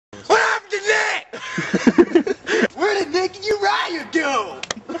Where did Nick and Uriah go?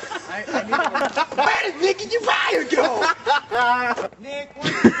 Where did Nick and Uriah go? Nick, what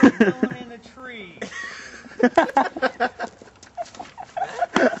are you doing in the tree?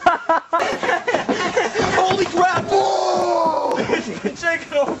 Holy crap! Whoa!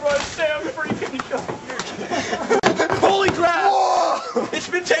 Taking over on Sam freaking shoulder. Holy crap! Whoa! It's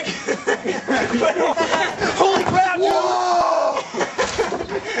been taken. Holy crap! Whoa!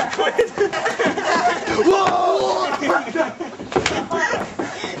 Whoa!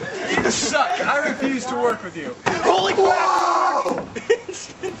 You suck. I refuse to work with you. Holy crap!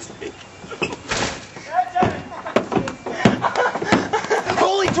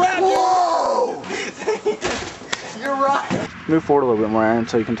 Holy crap! Whoa! You're right. Move forward a little bit more, Aaron,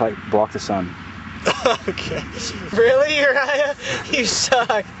 so you can block the sun. Okay. Really, Uriah? You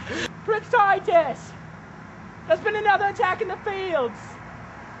suck. Prince Titus! There's been another attack in the fields!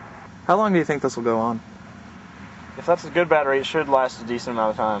 How long do you think this will go on? If that's a good battery, it should last a decent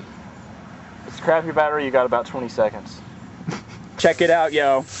amount of time. If it's a crappy battery, you got about 20 seconds. Check it out,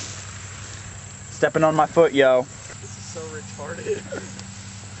 yo. Stepping on my foot, yo. This is so retarded.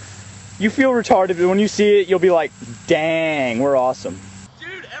 You feel retarded, but when you see it, you'll be like, dang, we're awesome.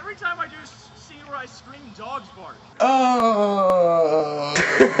 Dude, every time I do a scene where I scream, dogs bark. Oh!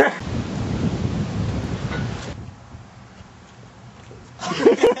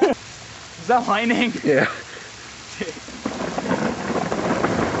 Is that lightning? Yeah.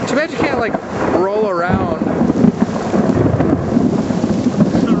 Too bad you can't like roll around.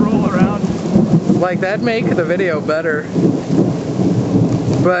 Roll around. Like that'd make the video better.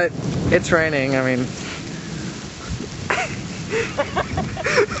 But it's raining, I mean.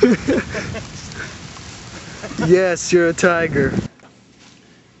 Yes, you're a tiger.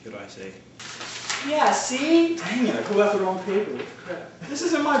 What do I say? Yeah, see? Dang it, I pulled out the wrong paper. Crap. This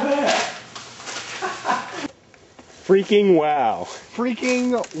is in my bag. Freaking wow.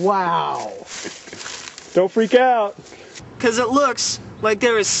 Freaking wow. Don't freak out. Because it looks like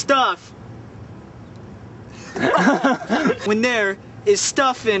there is stuff when there is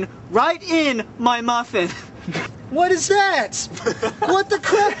stuffing right in my muffin. What is that? What the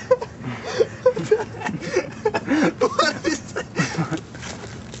crap? What is that?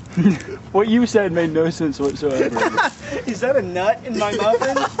 What you said made no sense whatsoever. Is that a nut in my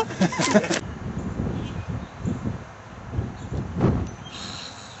muffin?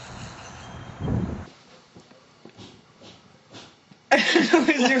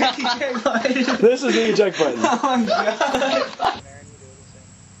 This is the eject button. Oh my god.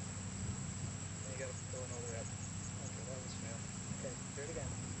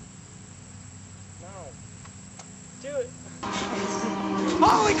 Do it.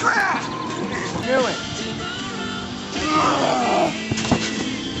 Holy crap! Do it.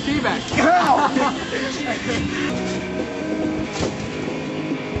 Feedback.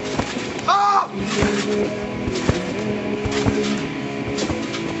 Oh!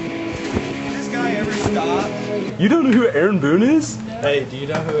 This guy ever stop? You don't know who Aaron Boone is? Hey, do you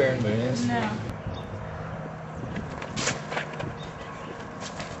know who Aaron Boone is? No.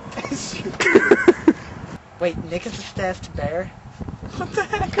 Wait, Nick is a stuffed bear? What the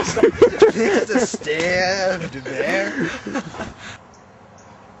heck is that? It's a stabbed bear.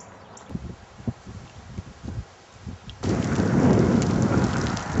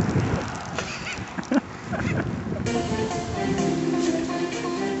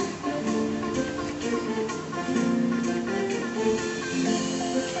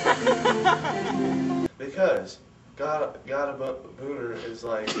 Because GottaBooner is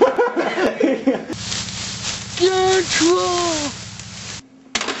like. You're a troll!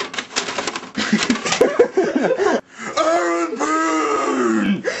 Aaron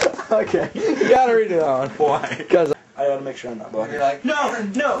Boone! Okay, you gotta read it on. Why? Because I gotta make sure I'm not blocking. You're like, No,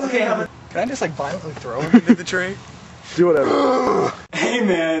 okay, how about... can I just like violently throw him into the tree? do whatever. Hey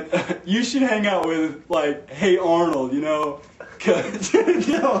man, you should hang out with like Hey Arnold, you know? 'Cause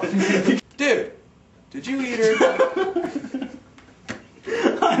no. Dude, did you eat her?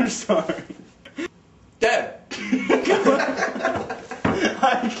 I'm sorry. Dad!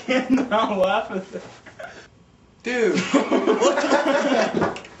 I cannot laugh at that. Dude! What the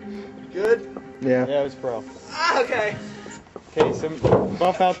heck? Good? Yeah. Yeah, it was pro. Okay. Okay, so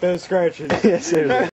buff out those scratches. Yeah, seriously.